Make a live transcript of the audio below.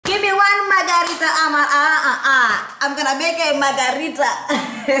I'm gonna make a margarita.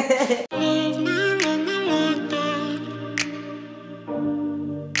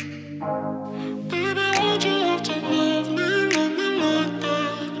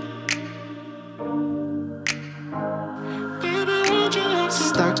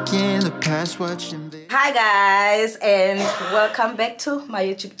 Stuck in the past watching this. Hi guys, and welcome back to my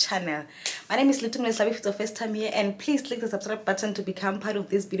YouTube channel. My name is Lutumile Slavi. If it's your first time here, and please click the subscribe button to become part of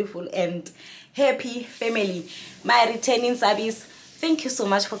this beautiful and happy family. My returning subbies, thank you so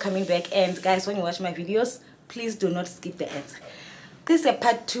much for coming back. And guys, when you watch my videos, please do not skip the ads. This is a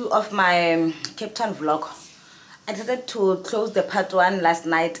part 2 of my Cape Town vlog. I decided to close the part 1 last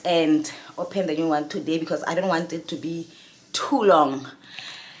night and open the new one today because I don't want it to be too long.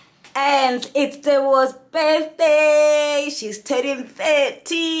 And it's Tewo's birthday. She's turning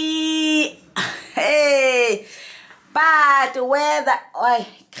 30. Hey, but weather, I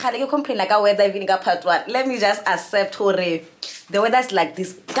can't complain like a weather even got part 1. Let me just accept the weather's like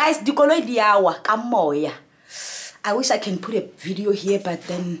this. Guys, I wish I can put a video here, but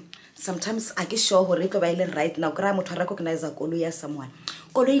then sometimes I get sure right now. I recognize a kolo someone.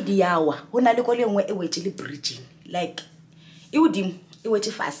 Kolo diawa. Hona le kolo ngwe e wetile bridging. Like it would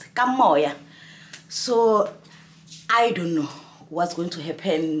fast. So I don't know what's going to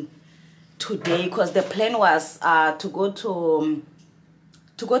happen today because the plan was to go to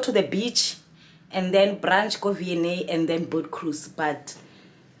the beach and then brunch, go V&A, and then boat cruise. But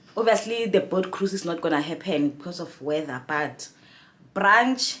obviously the boat cruise is not gonna happen because of weather. But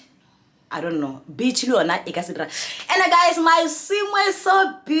brunch, I don't know, beach or not. And guys, my swim was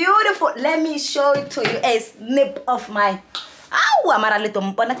so beautiful. Let me show it to you, a snip of my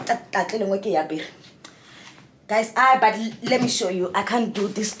guys. But let me show you. I can't do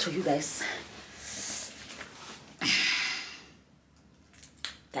this to you guys.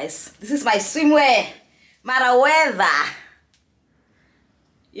 Guys, this is my swimwear. Mara weather.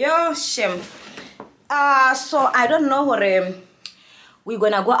 Yo, shame. So I don't know where we're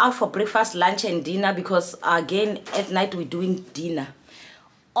gonna go out for breakfast, lunch, and dinner because again at night we're doing dinner.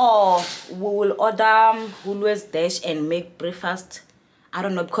 Or we will order Hulu's Dash and make breakfast. I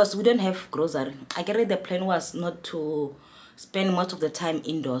don't know because we don't have grocery. I get it. The plan was not to spend most of the time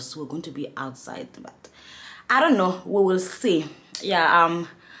indoors. We're going to be outside, but I don't know. We will see. Yeah.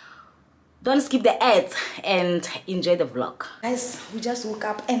 Don't skip the ads and enjoy the vlog. Guys, we just woke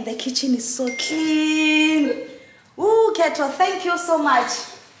up and the kitchen is so clean. Ooh, Keto, thank you so much.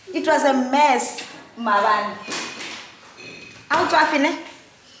 It was a mess, Maran.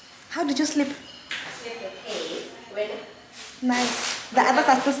 How did you sleep? Sleep okay. Well, Nice. The other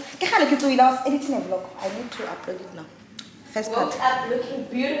sisters, I was editing a vlog. I need to upload it now. First part. woke up looking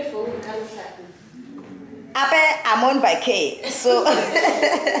beautiful. I'm on by K. So,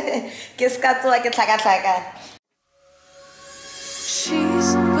 she's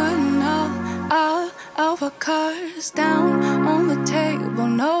putting all of her cards down on the table,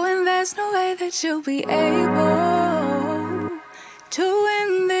 knowing there's no way that you'll be able to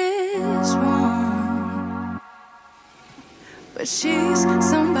win this one. But she's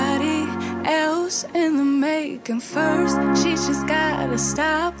somebody else in the making. First, she just gotta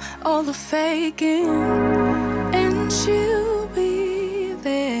stop all the faking, and she'll be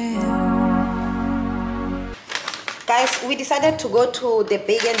there. Guys, we decided to go to the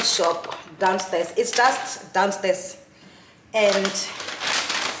vegan shop downstairs. It's just downstairs. And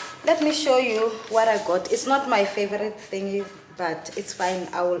let me show you what I got. It's not my favorite thingy, but it's fine.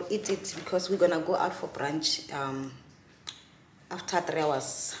 I will eat it because we're gonna go out for brunch after 3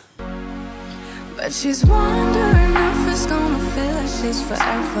 hours. But she's wondering if it's gonna feel like she's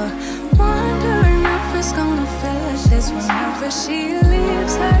forever. Wondering if it's gonna feel like this whenever she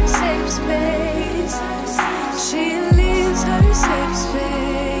leaves her safe space. She leaves her safe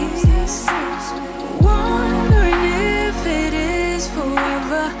space. Wondering if it is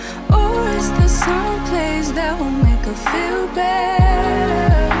forever, or is there some place that will make her feel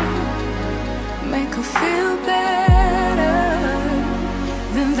better? Make her feel better.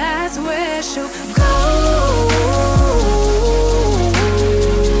 Then that's where she'll go.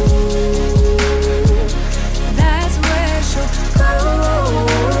 That's where she'll go.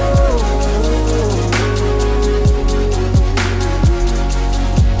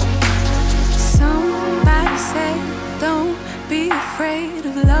 Somebody said, don't be afraid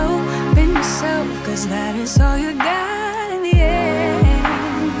of loving yourself, 'cause that is all you got in the end.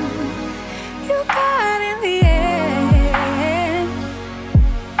 You got in the end.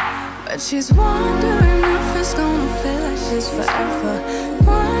 But she's wondering if it's gonna feel like she's forever.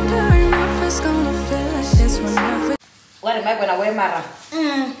 Wondering if it's gonna feel like this whenever. What am I gonna wear, Mara?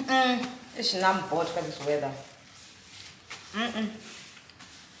 I'm bored for this weather.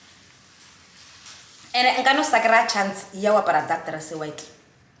 And I cannot sakra chance yawa para that dress white.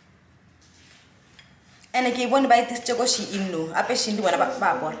 And I keep one by this choco she in no. I pay she do one about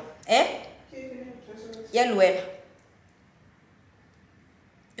babor. Eh? Yellow.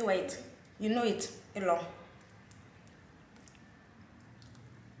 You wait. You know it. Along.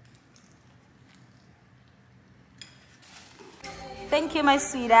 Thank you, my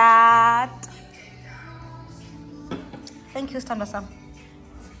sweetheart. Thank you, Stand Sam.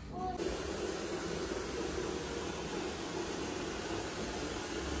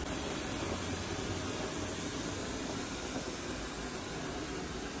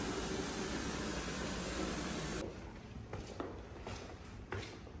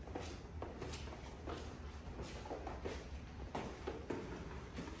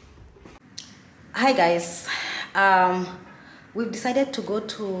 Hi guys, we've decided to go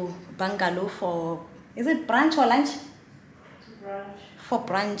to Bangalore for, is it brunch or lunch? Brunch. For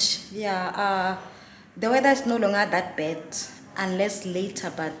brunch, yeah. The weather is no longer that bad unless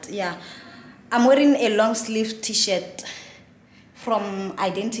later, but yeah. I'm wearing a long sleeve t-shirt from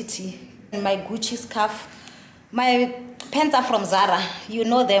Identity and my Gucci scarf. My pants are from Zara, you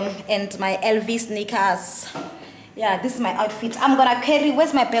know them, and my LV sneakers. Yeah, this is my outfit. I'm gonna carry,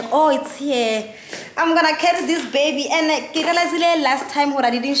 where's my bag? Oh, it's here. I'm gonna carry this baby. And I realized last time when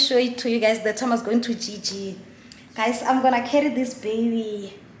I didn't show it to you guys, the time I was going to Gigi. Guys, I'm gonna carry this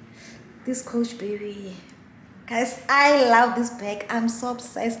baby. This Coach baby. Guys, I love this bag. I'm so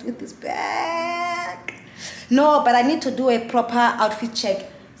obsessed with this bag. No, but I need to do a proper outfit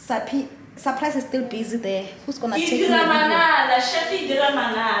check. Surprise is still busy there. Who's gonna take me?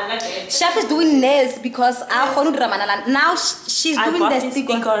 Chef is doing nails because now she's doing the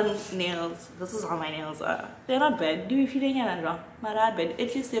stick-on nails. This is how my nails are. They're not bad. Do you feel any wrong? My bad.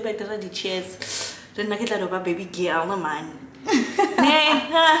 At least they're better than the chairs. Then I get that over baby girl, no man. And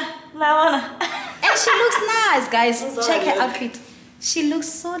she looks nice, guys. Check her outfit. She looks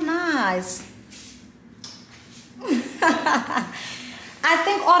so nice. I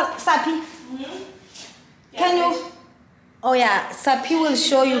think, or Sapi, can you? Oh yeah, Sapi will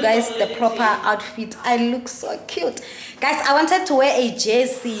show you guys the proper outfit. I look so cute, guys. I wanted to wear a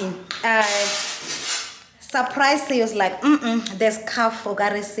jersey. Surprise, he was like, there's scarf for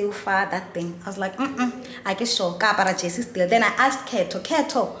Gary Silva, that thing. I was like, I guess sure, para jersey still. Then I asked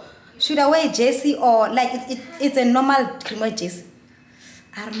Keto, should I wear a jersey or like it's a normal creamer jersey?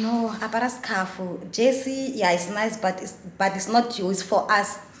 I don't know, apara scarf, jersey, yeah, it's nice, but it's not you, it's for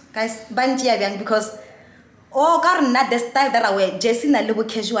us, guys. Banji because not the style that I wear, jersey na little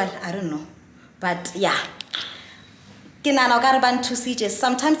casual, I don't know, but yeah.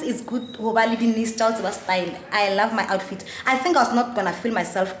 Sometimes it's good style. I love my outfit. I think I was not gonna feel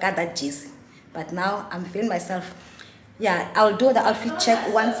myself got that jersey, but now I'm feeling myself. Yeah, I'll do the outfit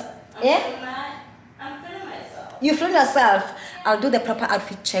check once. Yeah, I'm feeling myself. You feel yourself. I'll do the proper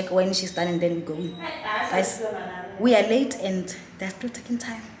outfit check when she's done and then we go in. Guys, we are late and they're still taking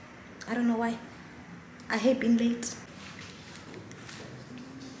time. I don't know why. I hate being late.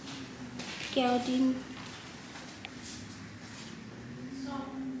 Geraldine.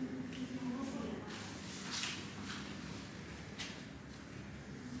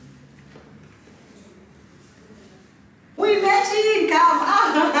 We matching, come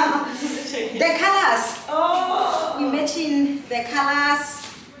on. The colors. Oh. We matching the colors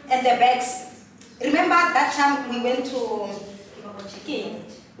and the bags. Remember that time we went to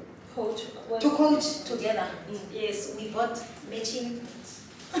Coach together. Yes, we bought matching.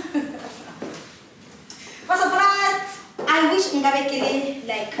 First of all, I wish Ngabekele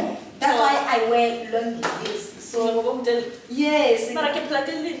like that's why I wear long this. So yes. But I keep like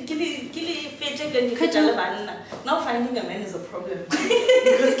now finding a man is a problem.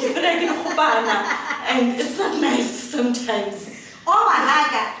 Because and it's not nice sometimes. Oh my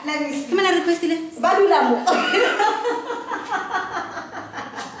God, let me see. Come on, request it. Badulamu.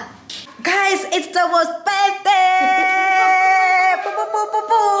 Guys, it's the most birthday.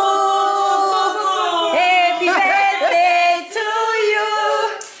 Happy birthday to you.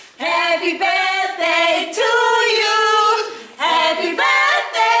 Happy birthday to you. Happy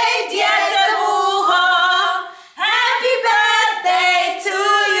birthday, dear Temuho. Happy birthday to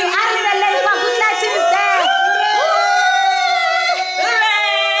you.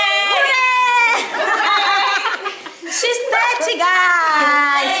 She's 30,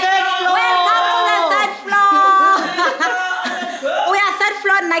 guys. Welcome to the third floor. We are third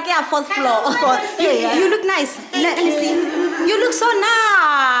floor, Nike are fourth floor. You look nice. Let me see. You look so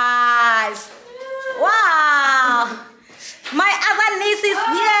nice. Wow. My other niece is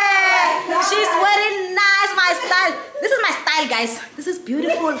here. She's wearing nice, my style. This is my style. guys, this is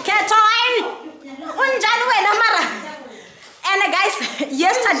beautiful. Ketoy! Unjani wena mara. And guys,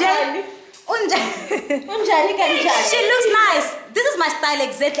 yesterday she looks nice. This is my style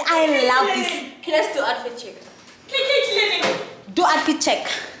exactly. I love this. Let's do outfit check. Do outfit check.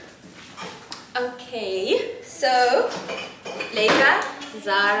 Okay, so blazer,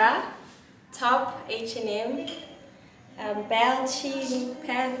 Zara, top H&M, belt, jean,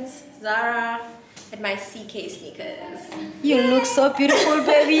 pants, Zara, and my CK sneakers. You look so beautiful,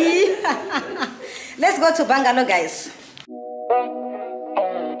 baby. Let's go to Bungalow, guys.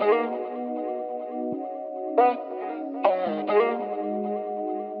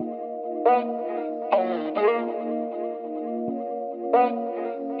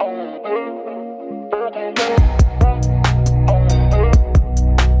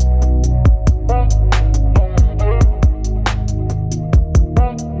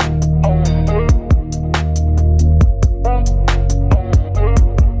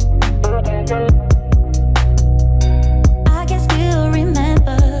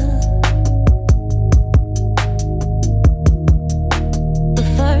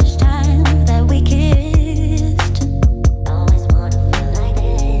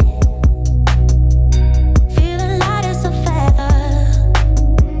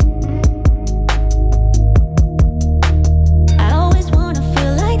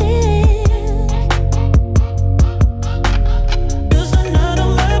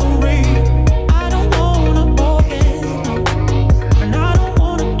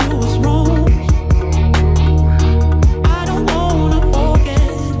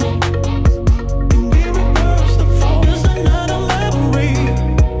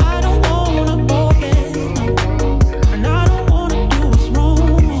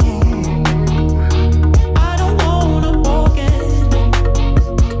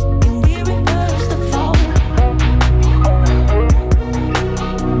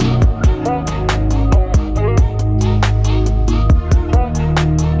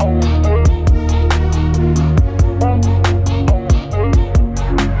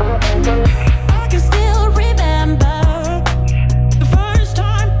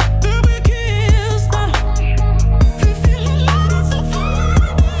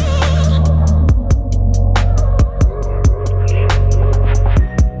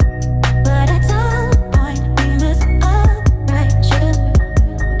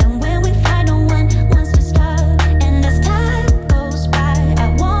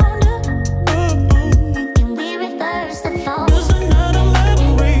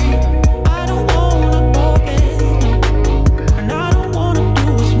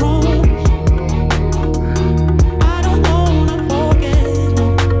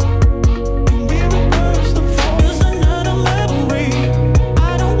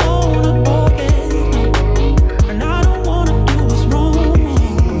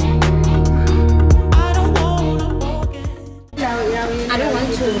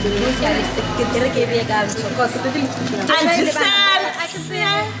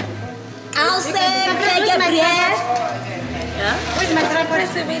 Where's my tripod?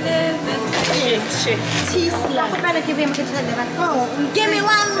 Give me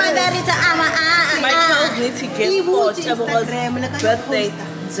one margarita. My girls need to get for Tabo's birthday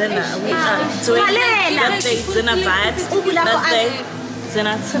dinner. We are doing birthday dinner vibes. Birthday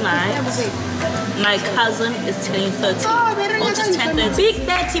dinner tonight. My cousin is turning 30. Or just 10 Big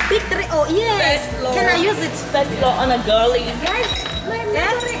 30, big 3. Oh, yes. Can I use it? Third floor on a girly. Yes.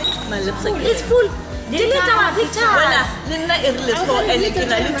 My lips are It's full. Delete our pictures.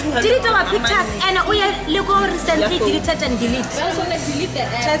 Delete our pictures. And we are recently deleted and delete. I also delete the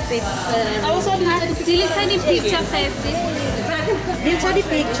app. Just it. I also delete any picture first. Delete the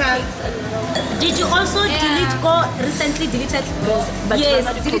pictures. Did you also delete recently deleted? But yes,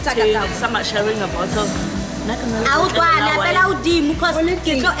 delete account. Some are sharing a bottle. Because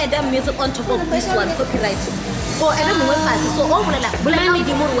get your Adam music on top of this one, copyright. Oh, Adam was fast. So, oh, when I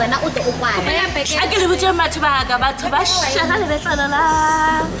can live with your matabaga, but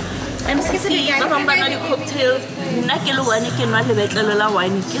I'm skipping from banana cocktails. Nakilo one, you can run the better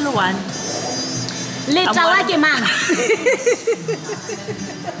wine, kilo one. Later, like a man.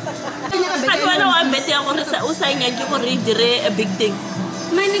 I don't know, I bet I want to say, I give a big thing.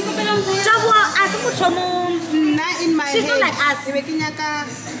 My in my she's not like us.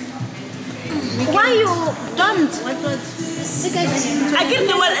 Why you don't? I get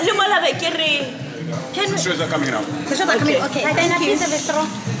the one. The shows are coming now. The shows are coming. Okay. Thank you.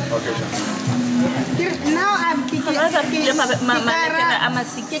 Okay. Now I'm Kikara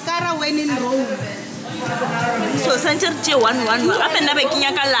when in Rome. So center che 111. Apa na be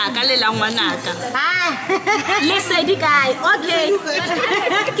kinya ka la ka le la ngwanaka. Ah, lesedi guy. Okay.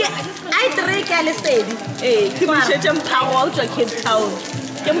 I three ka lesedi. Eh, ke mshete mphago wa Cape Town.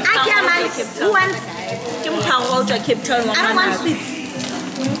 Ke Who wants? Ke mphago wa Cape Town wa I don't want ngwanaka. sweets.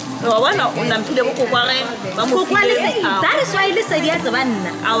 Wa bona o namphile go kware ba mo file. That is why lesedi ya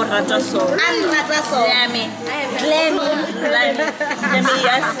tsbanna. A o rata so. An rata so. Yami. Glammy. Yami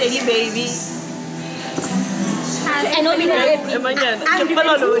ya steady baby. I know me. Emanyana. Ke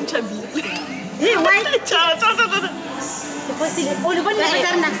pala lo nchabi. Hey, why? Ciao. Only one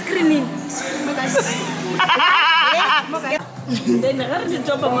next screening. Then I got the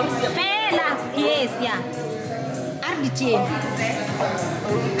job of Fela. Yes, yeah. RDJ.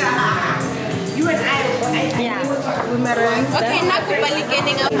 You and I. Yeah. Okay, now Kupali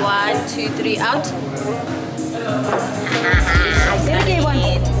getting up. 1, 2, 3, out. Okay, one.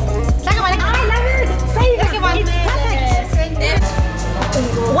 I love it. Say it. Okay, one. It's perfect.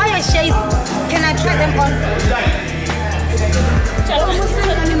 Why your shades? Can I try them on?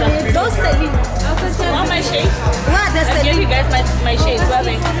 Those selling. want my shades? What are they I gave selling? you guys my shades. Where are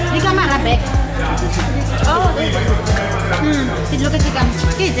they? You come on, back. Oh. Did you look at the gum?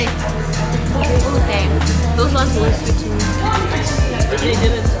 Okay. Those ones were sweet to me. They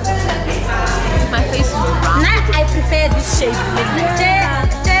didn't. My face is brown. Now I prefer this shade.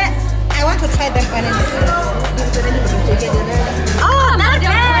 I want to try them on. Oh, not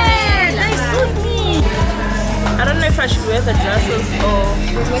bad. They suit me. I don't know if I should wear the dresses or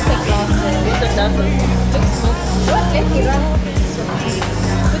With the glasses. the dresses. What?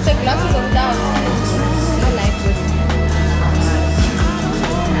 With the glasses of down. I like this.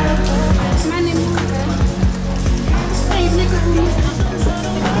 My name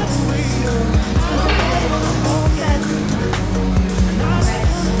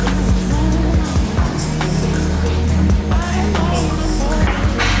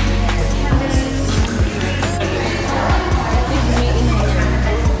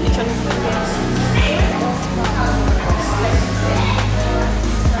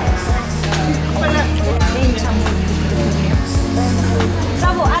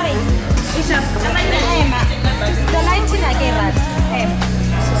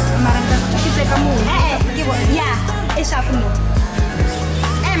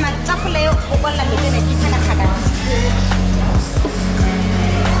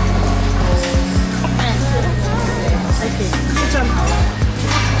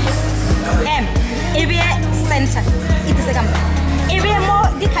center. It is a camera. If you more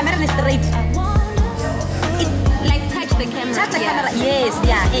the camera is straight. it like touch the camera. Touch the camera. Yes,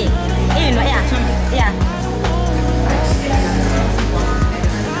 yeah, you know, yeah.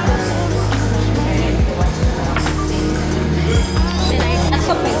 Then I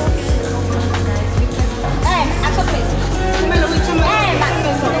Accept it. Accept it.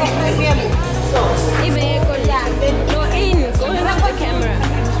 even go in, go in the camera.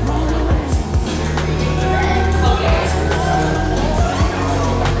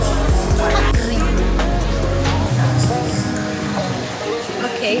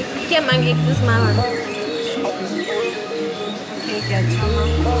 Okay, can man get this man?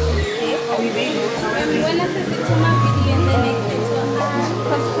 When I said to my video and then I came to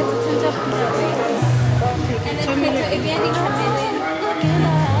and then again it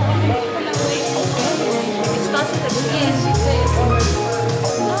started again, she said.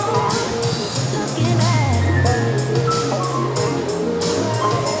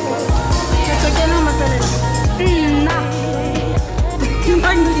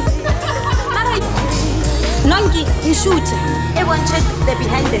 Nongi, you shoot. Everyone check the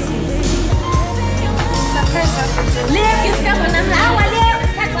behind the scenes.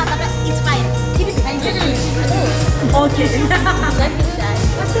 It's fine. Keep it behind the scenes. Okay.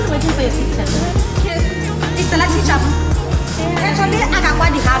 I'm still waiting for your picture. It's the last picture. Actually, I got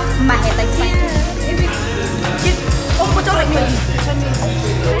one half my head. It's fine. Oh, put on me.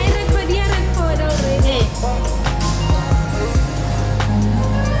 I record already.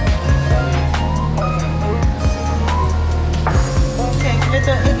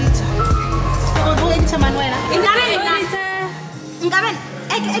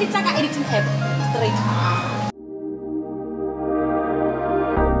 Editing tab straight.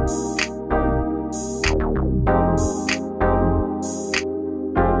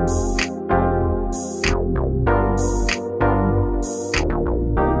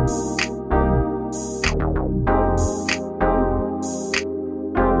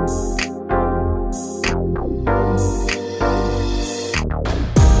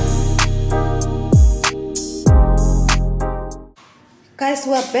 Guys, guys,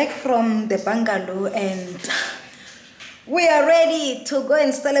 we're back from the bungalow and we are ready to go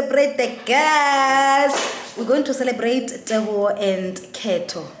and celebrate the girls. We're going to celebrate Tebo and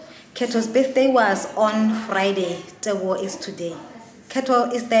Keto. Keto's birthday was on Friday. Tebo is today.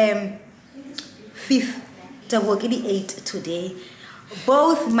 Keto is the 5th. Tebo is the 8th today.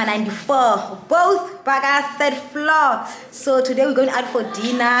 Both my 94, both baga 3rd floor. So today we're going out for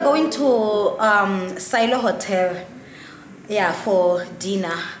dinner. Going to Silo Hotel. Yeah, for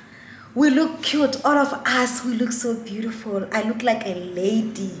dinner. We look cute, all of us. We look so beautiful. I look like a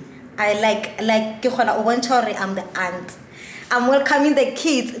lady. I like I'm the aunt. I'm welcoming the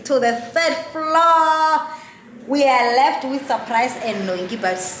kids to the 3rd floor. We are left with surprise and Noingi,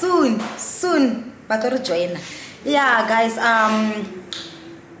 but soon, but we'll join. Yeah, guys.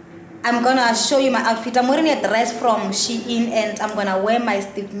 I'm gonna show you my outfit. I'm wearing a dress from Shein and I'm gonna wear my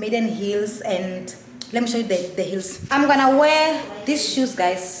Steve Madden heels, and let me show you the heels. I'm gonna wear these shoes,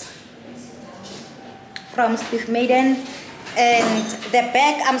 guys, from Steve Madden, and the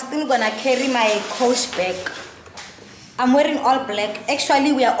bag I'm still gonna carry my Coach bag. I'm wearing all black.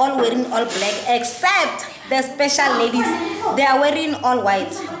 Actually, we are all wearing all black except the special ladies. They are wearing all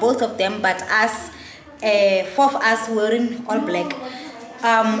white, both of them, but us, 4 of us wearing all black.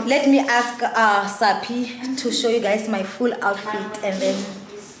 Let me ask Sapi to show you guys my full outfit, and then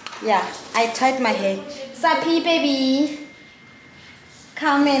yeah, I tied my hair. Sapi baby,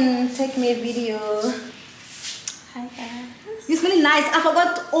 come and take me a video. Hi guys. You smelling nice. I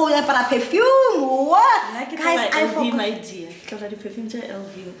forgot the perfume. What? Guys, I forgot. My dear. The perfume to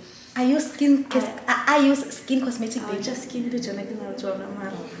LV. I use skin cosmetic. Just skin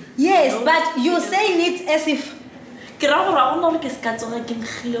Yes, but you saying it as if LV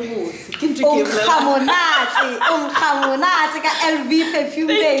perfume,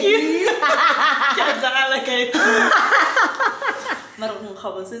 baby.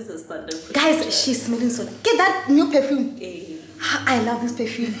 Guys, she's smelling so nice. Get that new perfume. I love this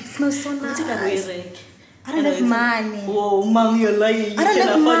perfume. It smells so nice. I don't have money. Oh, mom, you're lying. I don't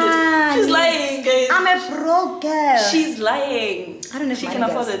have money. She's lying, guys. I'm a broke girl. She's lying. I don't have she money. She can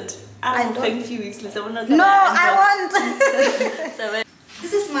afford it. I don't think few weeks later. No, I want.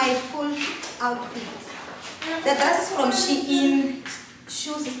 This is my full outfit. The dress is from Shein.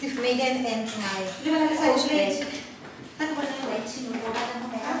 Shoes is Steve Madden, and my Coach bag.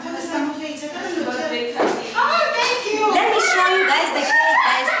 Oh, thank you. Let me show you guys the cake,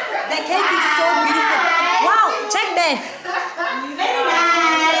 guys. The cake is so beautiful. Wow, check there. Very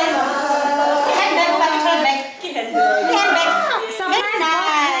nice.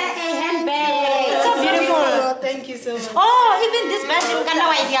 Handbag. It's so beautiful. Thank you so much. Oh, even this bag you can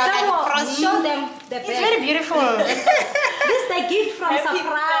show them the bag. It's very beautiful. This is the gift from Surprise.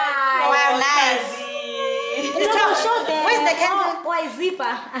 Wow, nice. Show them. Where's the candle? Why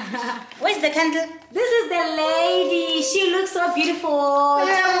zipper? Where's the candle? This is the lady. She looks so beautiful.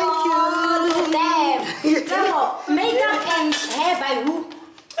 Thank you. Look at them. Makeup and hair by who?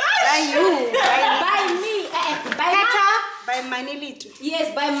 By you. By me. By Kata. By Manilitu.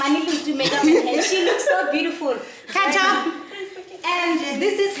 Yes, by Manilitu makeup and hair. She looks so beautiful. Kata. And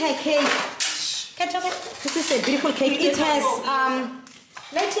this is her cake. Kata. This is a beautiful cake. It has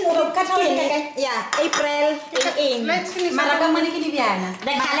yeah, April in the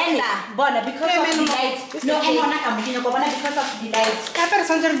calendar. Bona because of the light. No, because of the light.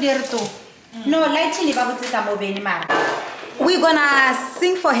 No, we're gonna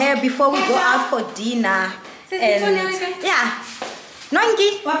sing for her before we go out for dinner. And yeah,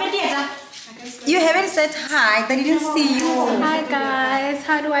 Nongi, you haven't said hi. They didn't see you. Hi guys,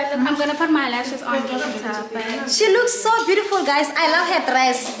 how do I look? I'm gonna put my lashes on later. She looks so beautiful, guys. I love her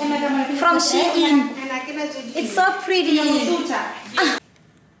dress from Shein. It's so pretty.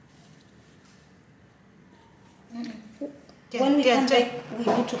 When we come back, we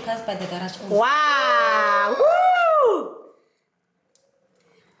need to pass by the garage. Wow! Woo!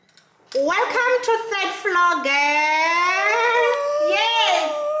 Welcome to 3rd floor, girls.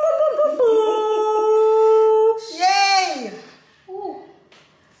 Yes. Yay! Ooh,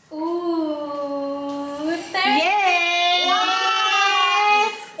 Yes.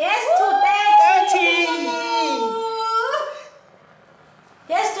 Yes to 30.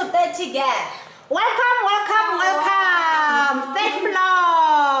 Yes to 30, girl. Welcome. 3rd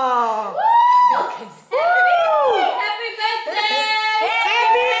floor. Okay. Happy birthday!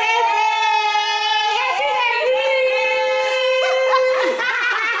 Happy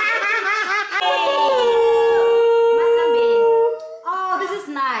Oh, this is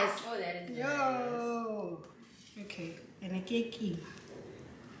nice. Yo. Okay, and a cake.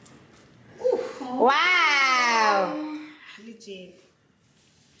 Wow. Legit.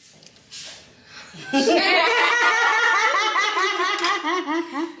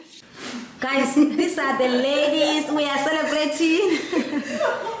 Guys, these are the ladies we are celebrating.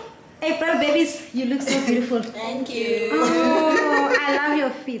 April babies, you look so beautiful. Thank you. Oh, I love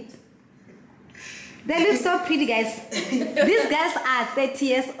your feet. They look so pretty, guys. These guys are 30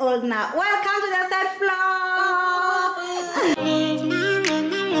 years old now. Welcome to the third floor.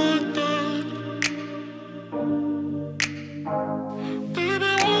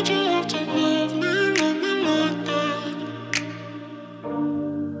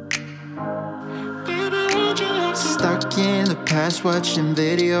 Stuck in the past watching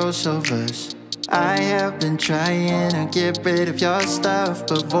videos of us. I have been trying to get rid of your stuff,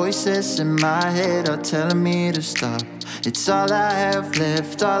 but voices in my head are telling me to stop. It's all I have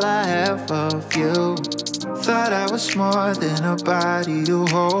left, all I have of you. Thought I was more than a body to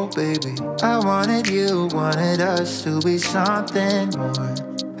hold, baby. I wanted you, wanted us to be something more.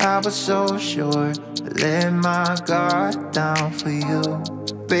 I was so sure, I let my guard down for you.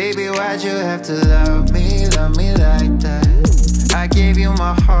 Baby, why'd you have to love me like that? I gave you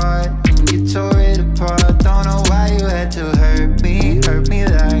my heart and you tore it apart. Don't know why you had to hurt me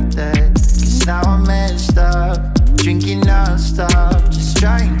like that. Cause now I'm messed up, drinking non-stop, just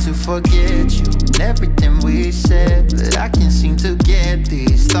trying to forget you and everything we said. But I can't seem to get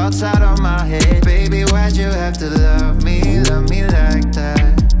these thoughts out of my head. Baby, why'd you have to love me like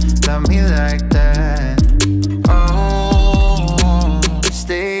that? Love me like that. Oh,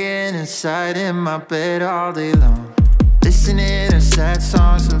 staying inside in my bed all day long, listening to sad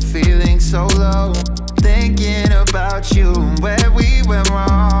songs and feeling so low, thinking about you and where we went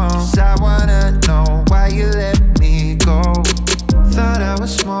wrong. 'Cause I wanna know why you let me go. Thought I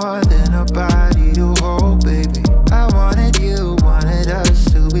was more than a body to hold, baby. I wanted you, wanted us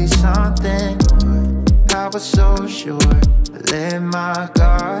to be something more. I was so sure, I let my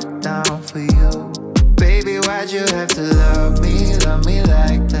guard down for you. Baby, why'd you have to love me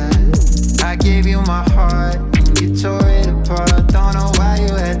like that? I gave you my heart and you tore it apart. Don't know why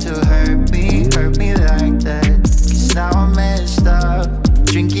you had to hurt me like that. Cause now I'm messed up,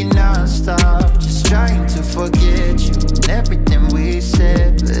 drinking non-stop, just trying to forget you and everything we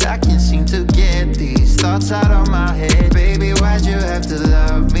said. But I can't seem to get these thoughts out of my head. Baby, why'd you have to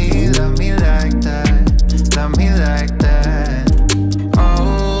love me like that? Love me like that. Oh,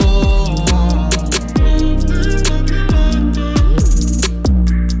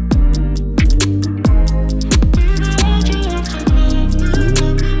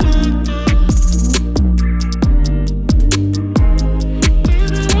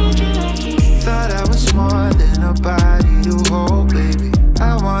 body to hold, baby.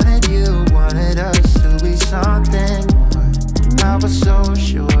 I wanted you, wanted us to be something more. I was so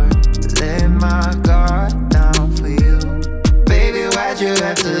sure, let my guard down for you. Baby, why'd you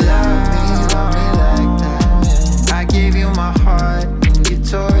have to love me like that? I gave you my heart and you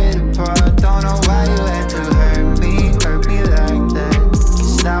tore it apart. Don't know why you had to hurt me like that.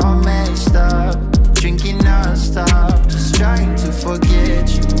 Cause now I'm messed up, drinking non-stop, just trying to forget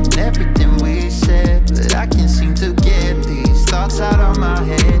you and everything we said. But I can't seem to get these thoughts out of my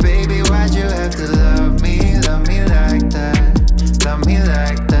head. Baby, why'd you have to love me like that? Love me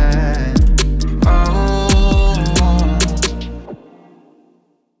like that. Oh.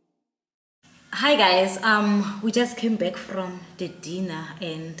 Hi guys, we just came back from the dinner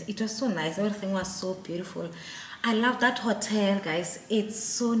and it was so nice. Everything was so beautiful. I love that hotel, guys. It's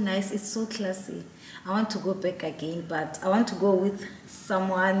so nice, it's so classy. I want to go back again, but I want to go with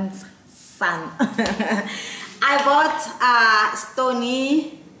someone's son. I bought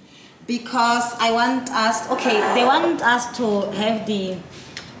Stony because I want us, they want us to have the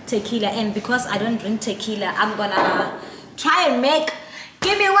tequila, and because I don't drink tequila, I'm gonna try and make,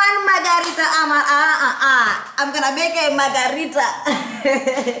 give me one margarita. I'm gonna make a margarita.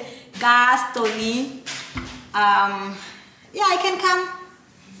 Gas, Tony. Yeah, I can come.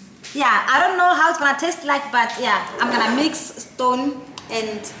 Yeah, I don't know how it's gonna taste like, but yeah, I'm gonna mix Stone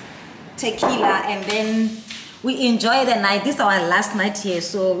and tequila and then we enjoy the night. This is our last night here,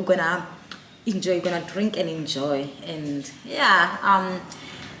 so we're gonna enjoy, we're gonna drink and enjoy. And yeah,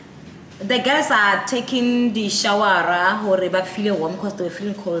 the girls are taking the shower or they feel warm because they were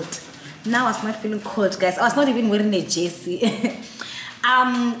feeling cold. Now I was not feeling cold, guys. I was not even wearing a jersey.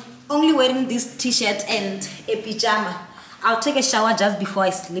 Only wearing this t-shirt and a pyjama. I'll take a shower just before I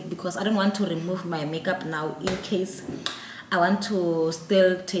sleep because I don't want to remove my makeup now in case I want to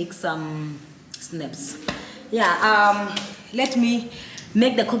still take some snaps. Yeah, let me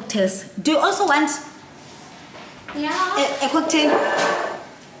make the cocktails. Do you also want a cocktail?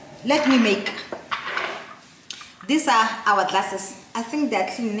 Let me make. These are our glasses. I think they're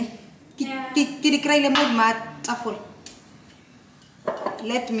clean. Yeah.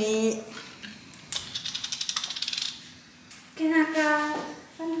 Let me. Can I grab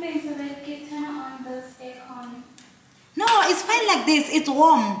something so that you turn on this aircon? No, it's fine like this. It's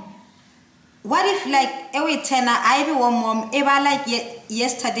warm. What if like every 10 I be warm ever like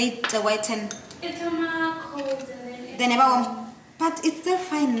yesterday the white 10 It's on my cold and they never warm. But it's still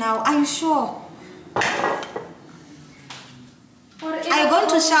fine now. Are you sure? Are you going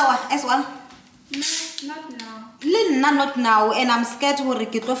to shower as well? No, not now. Lina, not now, and I'm scared to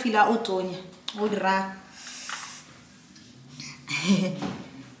get feel otonya. Udra.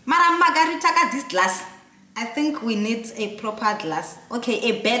 Madam Margarita got this glass. I think we need a proper glass. Okay,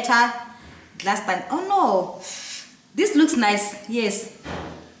 a better glass than. Oh no, this looks nice. Yes,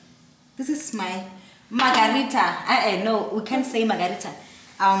 this is my margarita. No, we can't say margarita.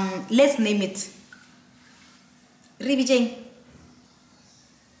 Let's name it. Ribi Jane.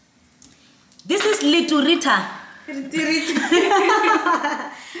 This is Little Rita. This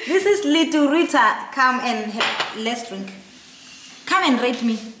is Little Rita. Come and let's drink. Come and rate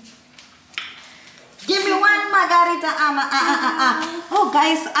me. Give me one margarita. Oh,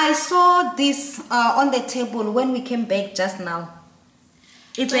 guys, I saw this on the table when we came back just now.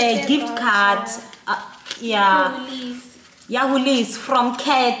 It's a gift card. Yeah. Yahulis from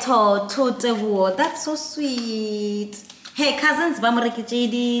Keto to Tewo. That's so sweet. Hey, cousins,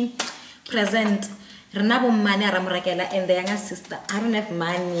 Bamriki present. Renabo money Ramrakela and the younger sister. I don't have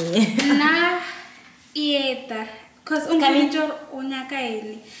money. Nah, yeah, because and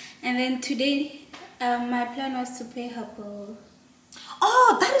then today, my plan was to pay her bill.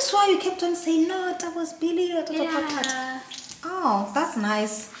 Oh, that is why you kept on saying no. That was Billy. Yeah. Oh, that's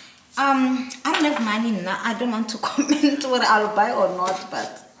nice. I don't have money now. I don't want to comment whether I'll buy or not,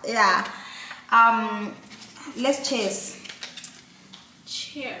 but yeah. Let's cheers.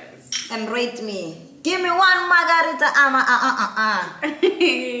 Cheers. And rate me. Give me one margarita.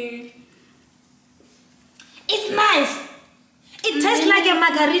 It's nice. It tastes like a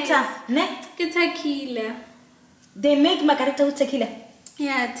margarita. Ne? Tequila. They make margarita with tequila.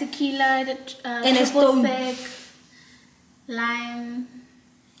 Yeah, tequila, And a stone. sec, lime.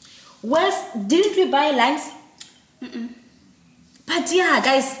 Didn't we buy limes? But yeah,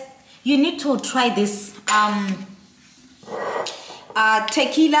 guys, you need to try this.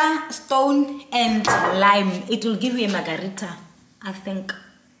 Tequila, stone, and lime. It will give you a margarita, I think.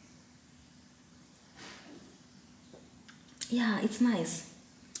 Yeah, it's nice.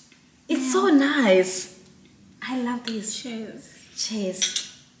 It's so nice. I love this. Cheers.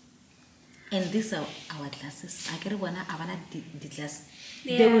 Cheers. And these are our glasses. I get one. I want the glass.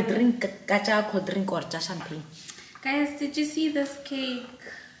 Yeah. They will drink kacha, could drink or champagne. Guys, did you see this cake?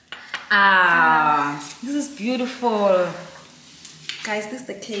 This is beautiful. Guys, this is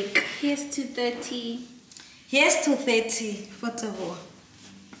the cake. Here's to 30. Here's to 30. Whatever.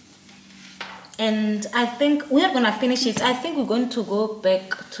 And I think we are gonna finish it. I think we're going to go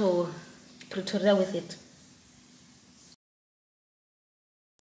back to Pretoria with it.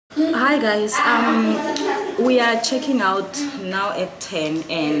 Hi guys, we are checking out now at 10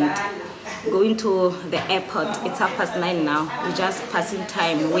 and going to the airport. It's 9:30 now. We're just passing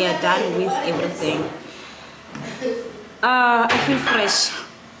time. We are done with everything. I feel fresh.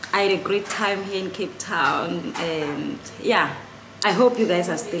 I had a great time here in Cape Town, and yeah, I hope you guys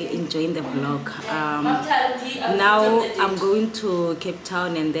are still enjoying the vlog. Now I'm going to Cape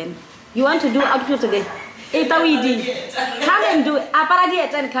Town, and then you want to do outfit today? Come and do it.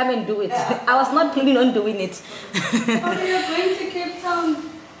 And come and do it. I was not planning on doing it. Oh, you're going to Cape Town?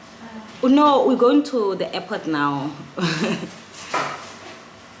 No, we're going to the airport now.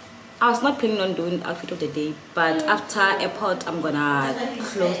 I was not planning on doing outfit of the day, but after airport, I'm gonna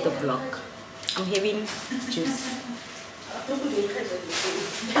close the vlog. I'm having juice.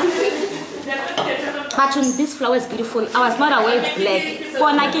 But this flower is beautiful. I was not aware it's black.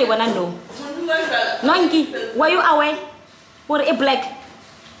 Konaki, wanna know? Nongi, were you aware? Or a black?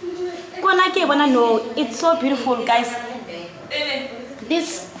 Konaki, wanna know? It's so beautiful, guys.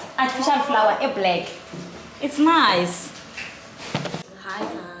 This artificial flower, a black. It's nice. Hi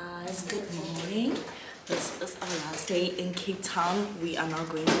guys, good morning. This is our last day in Cape Town. We are now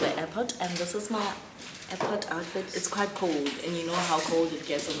going to the airport, and this is my airport outfit. It's quite cold, and you know how cold it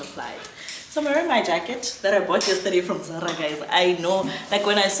gets on the flight. So I'm wearing my jacket that I bought yesterday from Zara, guys. I know, like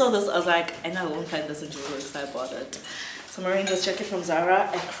when I saw this, I was like, I know I won't find this in Jewelry, so I bought it. So I'm wearing this jacket from Zara,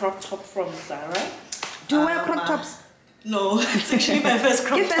 a crop top from Zara. Do you wear crop tops? No, it's actually my first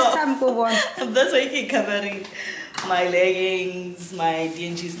crop top. First time go on. That's why I keep covering my leggings, my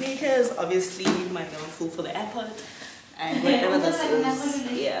D&G sneakers, obviously my full for the airport, and whatever this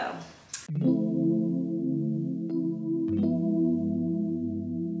is. Yeah. I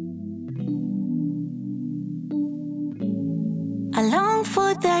long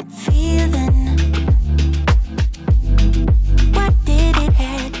for that feeling. Why did it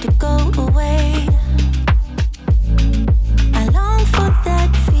have to go away? I long for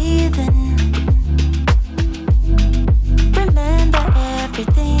that feeling. Remember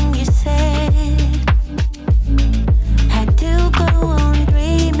everything you said. Had to go on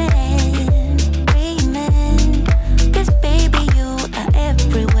dreaming, dreaming. 'Cause baby, you are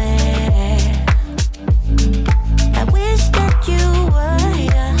everywhere. I wish that you were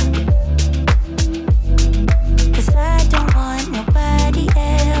here. 'Cause I don't want nobody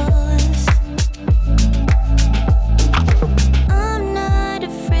else. I'm not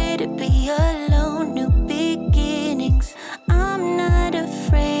afraid to be alone, new beginnings. I'm not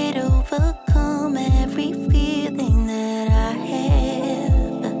afraid to overcome every feeling that I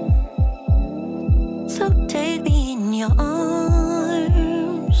have. So take me in your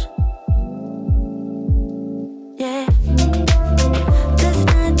arms, yeah. 'Cause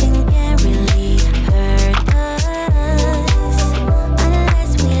nothing can really hurt us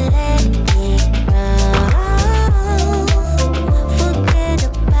unless we let it go. Forget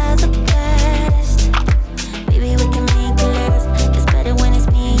about the past. Baby, we can make it last. It's better when it's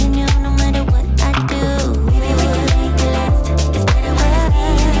me and you, no matter what I do. Baby, we can make it last. It's better when it's me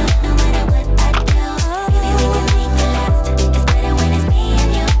and you, no matter what I do. Baby, we can make it last. It's better when it's me and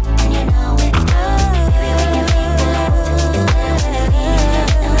you know it's true. Baby, we can make it last. It's better when it's me and you,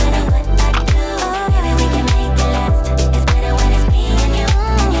 no matter what I do. Baby, we can make it last. It's better when it's me and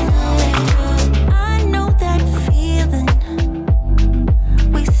you know it's true. I know that feeling.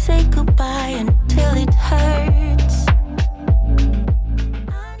 We say goodbye until it hurts.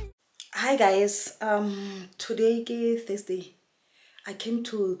 Hi guys, today is Thursday. I came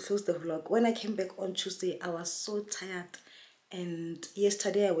to close the vlog. When I came back on Tuesday, I was so tired, and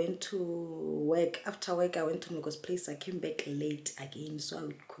yesterday I went to work. After work I went to Mloko's place. I came back late again, so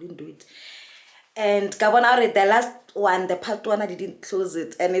I couldn't do it. And Gabonare, the last one, the part one, I didn't close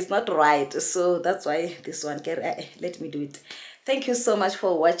it, and it's not right, so that's why this one, let me do it. Thank you so much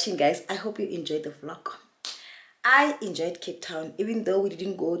for watching, guys. I hope you enjoyed the vlog. I enjoyed Cape Town, even though we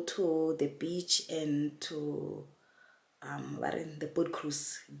didn't go to the beach and to the boat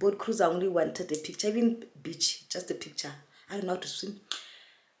cruise. Boat cruise, I only wanted a picture. Even beach, just a picture. I don't know how to swim.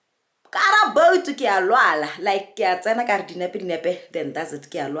 Like then that's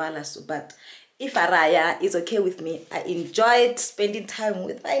it. So, but if Araya is okay with me, I enjoyed spending time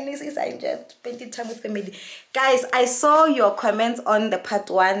with my nieces. I enjoyed spending time with family. Guys, I saw your comments on the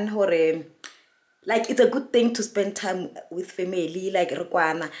part one, like it's a good thing to spend time with family, like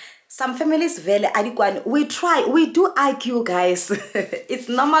Rukwana. Some families we do argue, guys. It's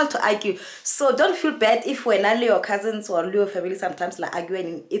normal to argue, so don't feel bad if when your cousins or your family sometimes like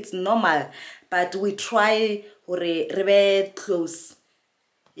arguing. It's normal, but we try to close.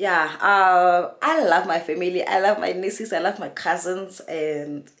 Yeah, I love my family. I love my nieces. I love my cousins,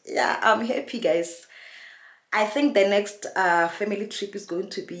 and yeah, I'm happy, guys. I think the next family trip is going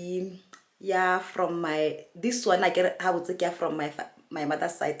to be, yeah, from this one I would say, yeah, from my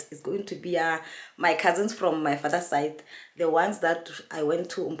mother's side is going to be my cousins from my father's side, the ones that I went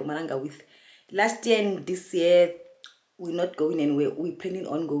to Mpumalanga with last year, and this year we're not going anywhere. We're planning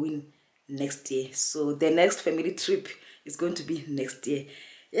on going next year, so the next family trip is going to be next year.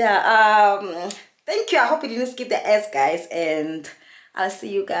 Yeah, thank you. I hope you didn't skip the ads, guys, and I'll see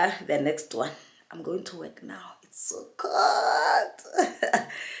you guys the next one. I'm going to work now. It's so cold.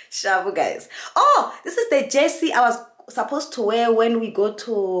 Shabu, guys. Oh, this is the jersey I was supposed to wear when we go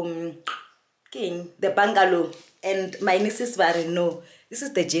to the bungalow, and my nieces were no. This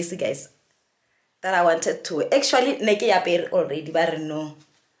is the jersey, guys, that I wanted to wear. Actually, Neke Yaper already, but no.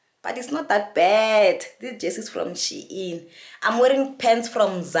 But it's not that bad. This jersey is from Shein. I'm wearing pants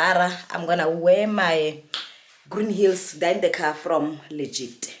from Zara. I'm gonna wear my green heels down the car from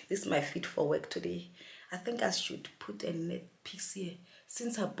Legit. This is my fit for work today. I think I should put a net piece here.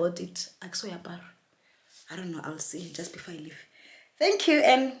 Since I bought it, I don't know, I'll see just before I leave. Thank you,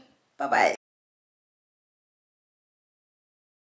 and bye-bye.